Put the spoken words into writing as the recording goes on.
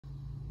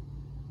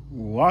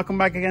Welcome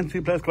back again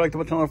to Playdays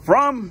Collectibles channel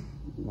from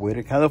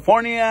Whittier,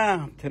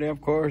 California. Today, of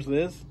course,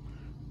 is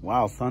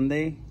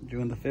Sunday,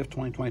 June the 5th,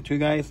 2022,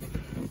 guys.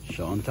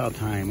 Show and tell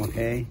time,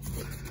 okay?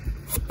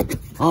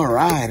 All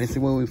right, let's see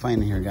what we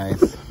find in here,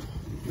 guys.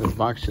 This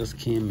box just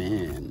came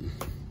in.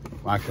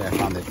 Well, actually, I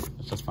found it.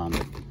 I just found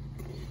it.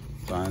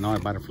 So I know I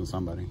bought it from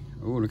somebody.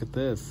 Ooh, look at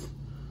this.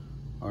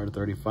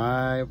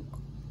 R35.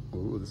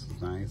 Ooh, this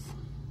is nice.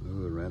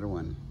 Ooh, a redder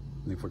one.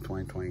 Only for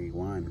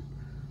 2021.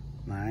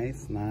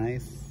 Nice,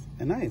 nice.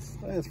 And nice.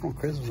 Oh, it's from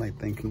Christmas, I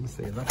think. Let me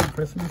see. Is that from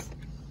Christmas?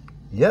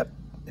 Yep.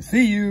 I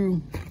see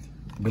you.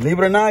 Believe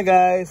it or not,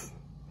 guys.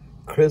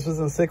 Christmas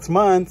in 6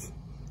 months.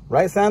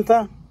 Right,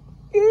 Santa?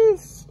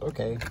 Yes.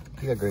 Okay.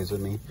 He agrees with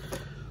me.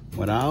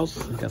 What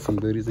else? We got some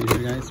goodies in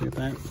here, guys. Look at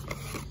that.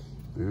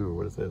 Ooh,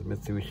 what is this?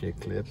 Mitsubishi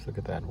Eclipse. Look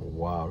at that.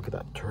 Wow. Look at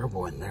that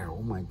turbo in there.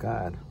 Oh, my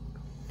God.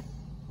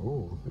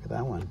 Ooh, look at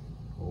that one.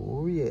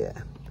 Oh, yeah.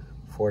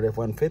 Ford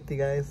F-150,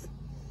 guys.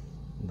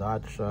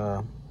 Dodge,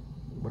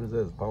 what is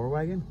this? Power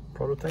wagon?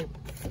 Prototype?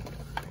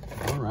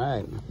 All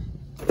right.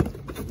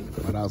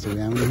 What else do we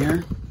have in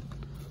here?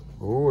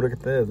 Oh, look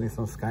at this.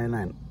 Nissan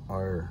Skyline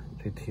or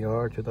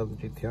GTR, 2000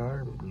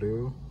 GTR,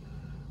 blue.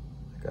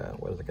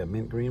 What is it? Like a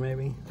mint green,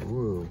 maybe?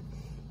 Ooh.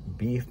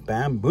 Beef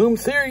Bam Boom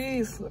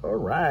Series. All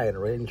right.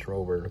 Range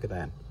Rover. Look at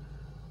that.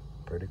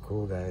 Pretty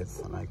cool, guys.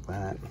 I like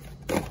that.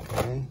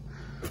 Okay.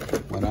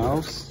 What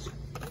else?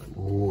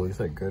 Ooh, these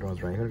are good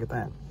ones right here. Look at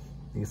that.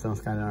 Nissan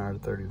Skyline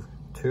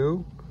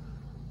R32.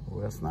 Oh,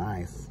 that's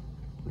nice.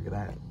 Look at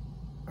that.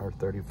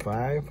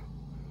 R35,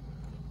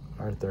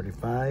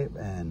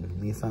 and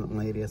Nissan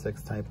Lady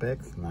SX Type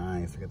X.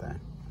 Nice. Look at that.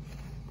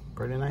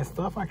 Pretty nice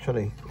stuff,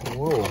 actually.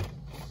 Whoa.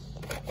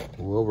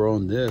 Whoever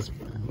owned this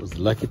was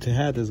lucky to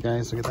have this,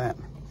 guys. Look at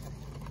that.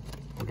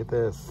 Look at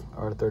this.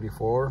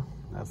 R34.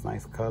 That's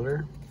nice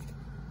color.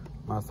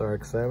 Mazda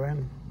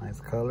RX-7. Nice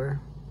color.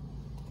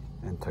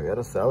 And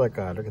Toyota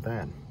Celica. Look at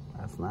that.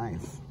 That's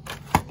nice.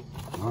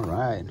 All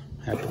right.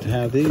 Happy to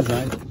have these,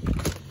 right?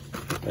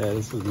 Yeah,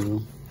 this is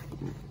new.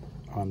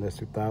 On this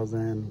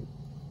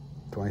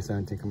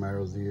 2017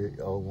 Camaro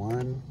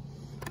Z01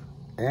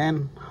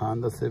 and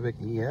Honda Civic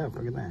EF.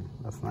 Look at that.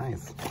 That's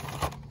nice.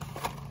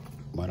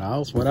 What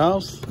else? What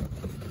else?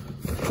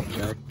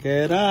 Check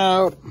it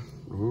out.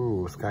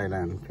 Ooh,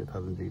 Skyline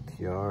 2000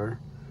 GTR.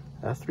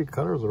 That's 3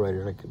 colors already.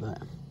 Look at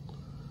that.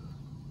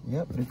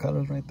 Yep, 3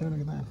 colors right there.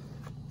 Look at that.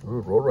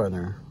 Ooh,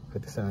 Roadrunner.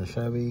 57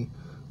 Chevy.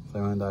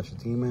 7 Dodge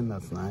Demon.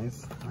 That's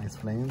nice. Nice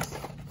flames.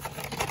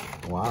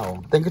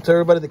 Wow. Thank you to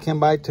everybody that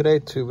came by today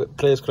to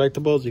Playdays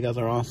Collectibles. You guys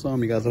are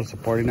awesome. You guys are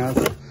supporting us.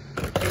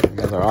 You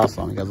guys are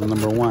awesome. You guys are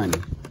 #1.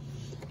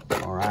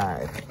 All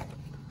right.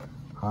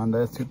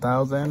 Honda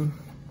S2000.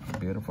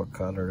 Beautiful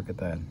color. Look at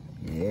that.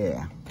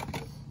 Yeah.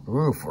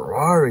 Ooh,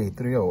 Ferrari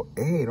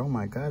 308. Oh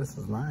my God, this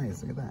is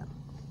nice. Look at that.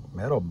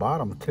 Metal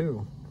bottom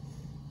too.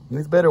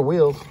 Needs better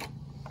wheels.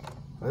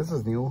 This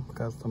is new.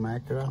 Custom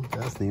Acura.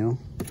 That's new.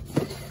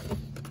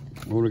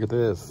 Ooh, look at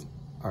this.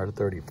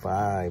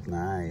 R35.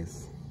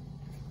 Nice.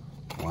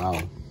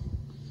 Wow.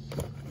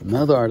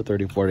 Another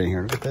R34 in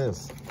here. Look at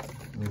this.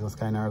 This is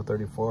kind of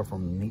R34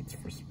 from Needs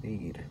for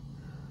Speed.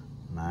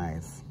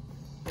 Nice.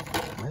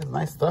 There's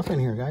nice stuff in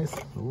here, guys.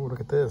 Ooh, look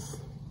at this.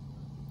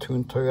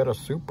 Tuned Toyota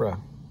Supra.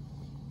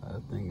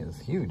 That thing is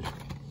huge.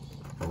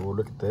 Ooh,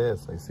 look at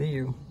this. I see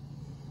you.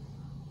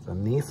 It's a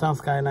Nissan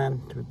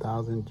Skyline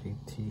 2000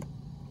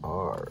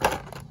 GTR.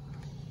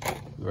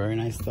 Very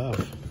nice stuff.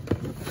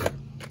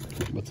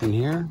 What's in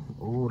here?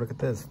 Ooh, look at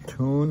this.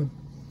 Tune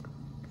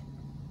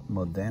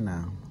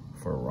Modena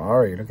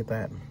Ferrari. Look at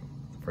that.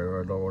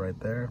 Ferrari logo right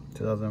there.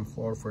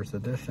 2004 first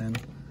edition.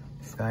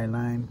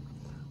 Skyline.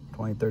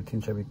 2013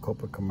 Chevy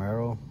Copa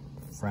Camaro.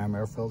 Fram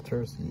air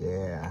filters.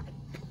 Yeah.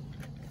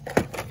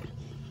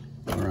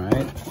 All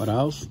right. What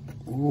else?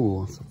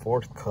 Ooh, it's a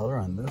forged color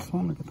on this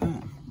one. Look at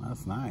that.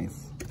 That's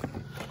nice.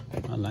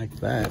 I like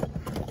that.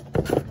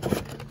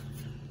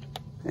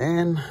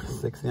 And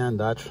 69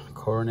 Dodge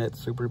Coronet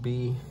Super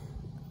B.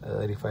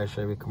 85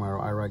 Chevy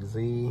Camaro IROC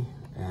Z.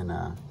 And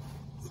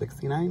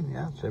 69,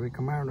 yeah, Chevy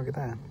Camaro. Look at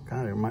that.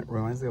 Kind of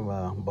reminds me of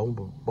a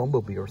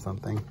Bumblebee or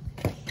something.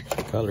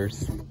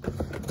 Colors.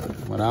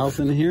 What else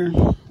in here?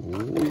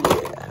 Ooh,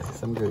 yeah,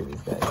 some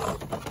goodies, guys.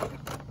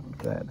 Look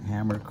at that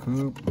Hammer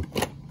Coupe.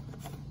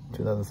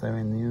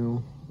 2007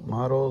 new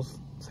models.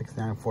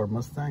 69 Ford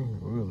Mustang.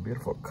 Ooh,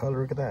 beautiful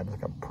color. Look at that. It's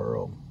like a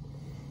pearl.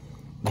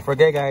 Don't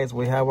forget, guys,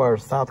 we have our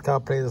South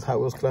Cal Playdays Hot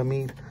Wheels Club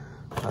meet.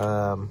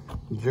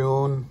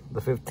 June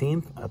the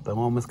 15th at the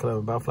Moments Club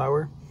in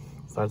Bellflower.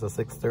 Starts at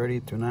 6:30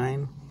 to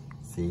 9.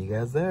 See you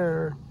guys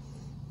there.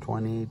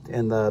 20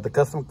 and the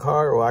custom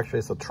car, or actually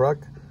it's a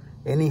truck.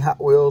 Any Hot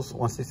Wheels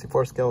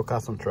 1/64 scale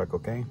custom truck.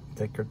 Okay,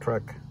 take your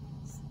truck.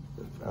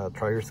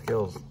 Try your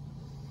skills.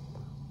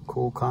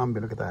 Cool combi.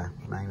 Look at that.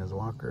 Magnus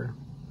Walker.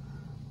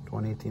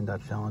 2018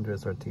 Dodge Challenger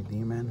SRT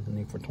Demon.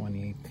 Unique for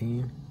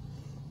 2018.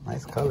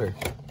 Nice color.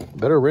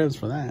 Better rims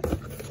for that.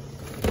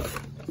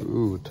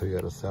 Ooh,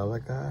 Toyota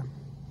Celica.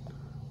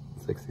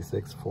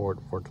 66 Ford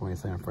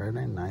 427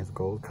 Fairlane. Nice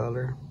gold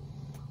color.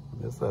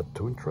 This is a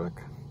tune truck.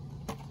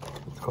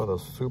 It's called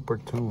a Super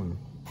Tune.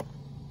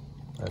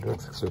 That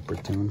looks like Super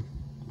Tune.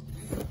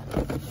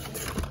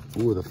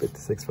 Ooh, the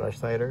 56 Flash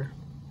Cider.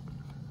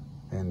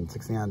 And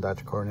 69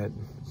 Dodge Coronet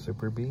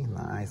Super B.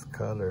 Nice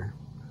color.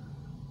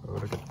 Oh,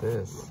 look at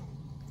this.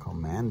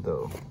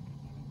 Commando.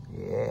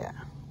 Yeah.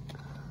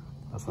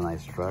 That's a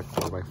nice truck,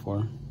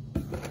 4x4.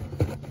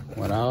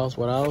 What else?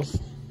 What else?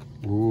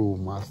 Ooh,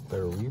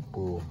 Master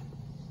Repo.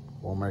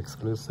 Walmart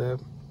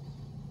exclusive.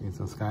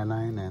 Nissan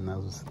Skyline, and that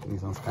was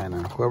Nissan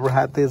Skyline. Whoever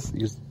had this,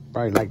 you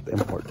probably like the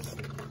imports.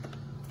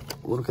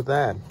 Ooh, look at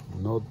that.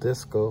 No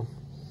disco.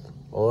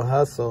 Old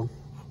hustle.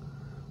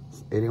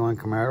 81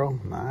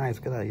 Camaro. Nice.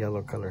 Look at that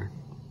yellow color.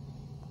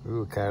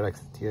 Ooh, Cadillac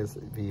TS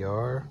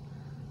VR.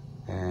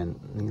 And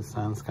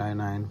Nissan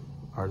Skyline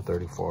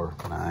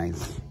R34.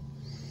 Nice.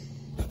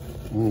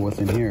 Ooh, what's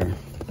in here?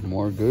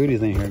 More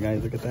goodies in here,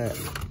 guys. Look at that.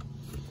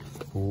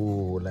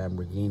 Ooh,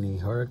 Lamborghini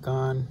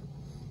Huracan.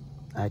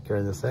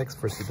 Acura NSX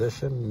first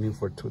edition, new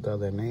for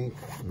 2008.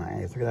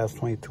 Nice. Look at that,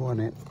 22 on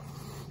it.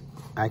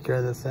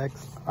 Acura NSX,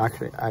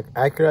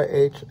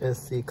 Acura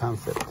HSC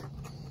concept.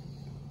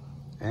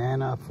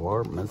 And a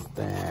Ford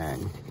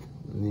Mustang.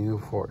 New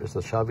for, it's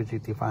a Shelby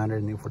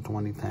GT500, new for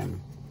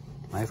 2010.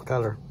 Nice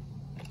color.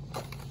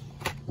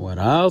 What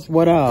else?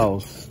 What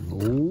else?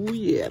 Oh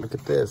yeah, look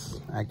at this.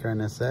 Acura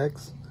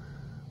NSX.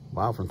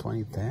 Wow, from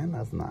 2010.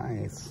 That's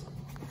nice.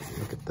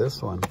 Look at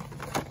this one.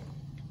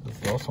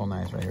 This is also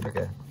nice right here. Look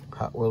at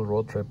Hotwheels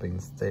road tripping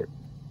state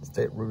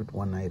route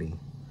 190.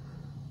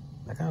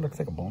 That kind of looks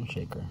like a bone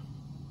shaker.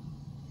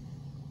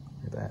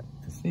 Look at that.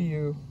 I see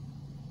you.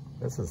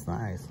 This is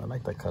nice. I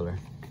like that color.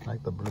 I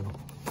like the blue.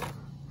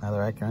 Another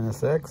Acura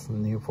NSX,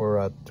 new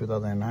for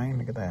 2009.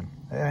 Look at that.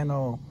 Hey, I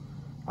know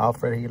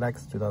Alfred, he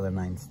likes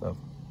 2009 stuff.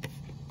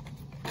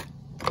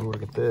 Ooh,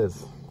 look at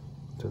this.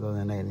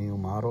 2008 new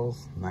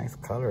models. Nice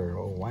color,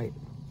 all white.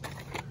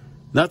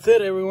 That's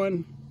it,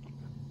 everyone.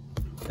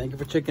 Thank you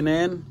for checking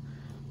in.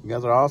 You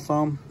guys are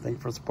awesome. Thank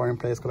you for supporting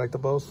Playdays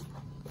Collectibles.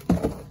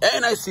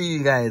 And I see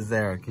you guys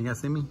there. Can you guys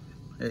see me?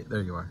 Hey,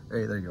 there you are.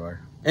 Hey, there you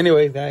are.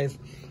 Anyways, guys,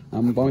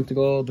 I'm going to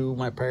go do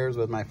my prayers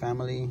with my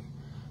family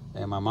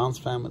and my mom's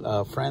family,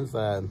 friends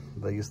that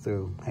used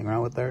to hang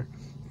around with her.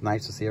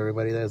 Nice to see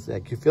everybody there.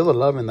 Like, you feel the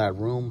love in that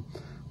room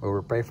where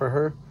we pray for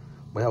her.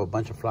 We have a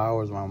bunch of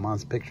flowers, my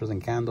mom's pictures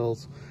and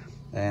candles.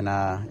 And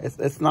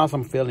it's an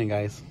awesome feeling,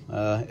 guys.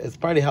 It's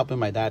probably helping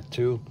my dad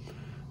too,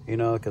 you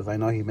know, because I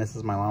know he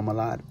misses my mom a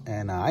lot,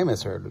 and I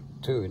miss her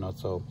too, you know.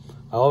 So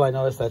all I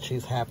know is that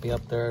she's happy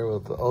up there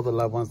with all the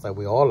loved ones that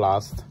we all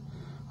lost.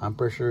 I'm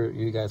pretty sure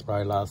you guys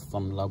probably lost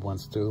some loved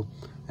ones too,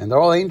 and they're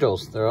all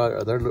angels.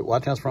 They're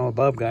watching us from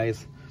above,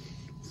 guys.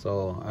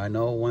 So I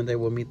know one day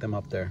we'll meet them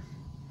up there.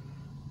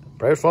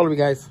 Prayers follow you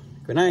guys.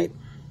 Good night.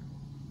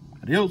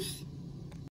 Adios.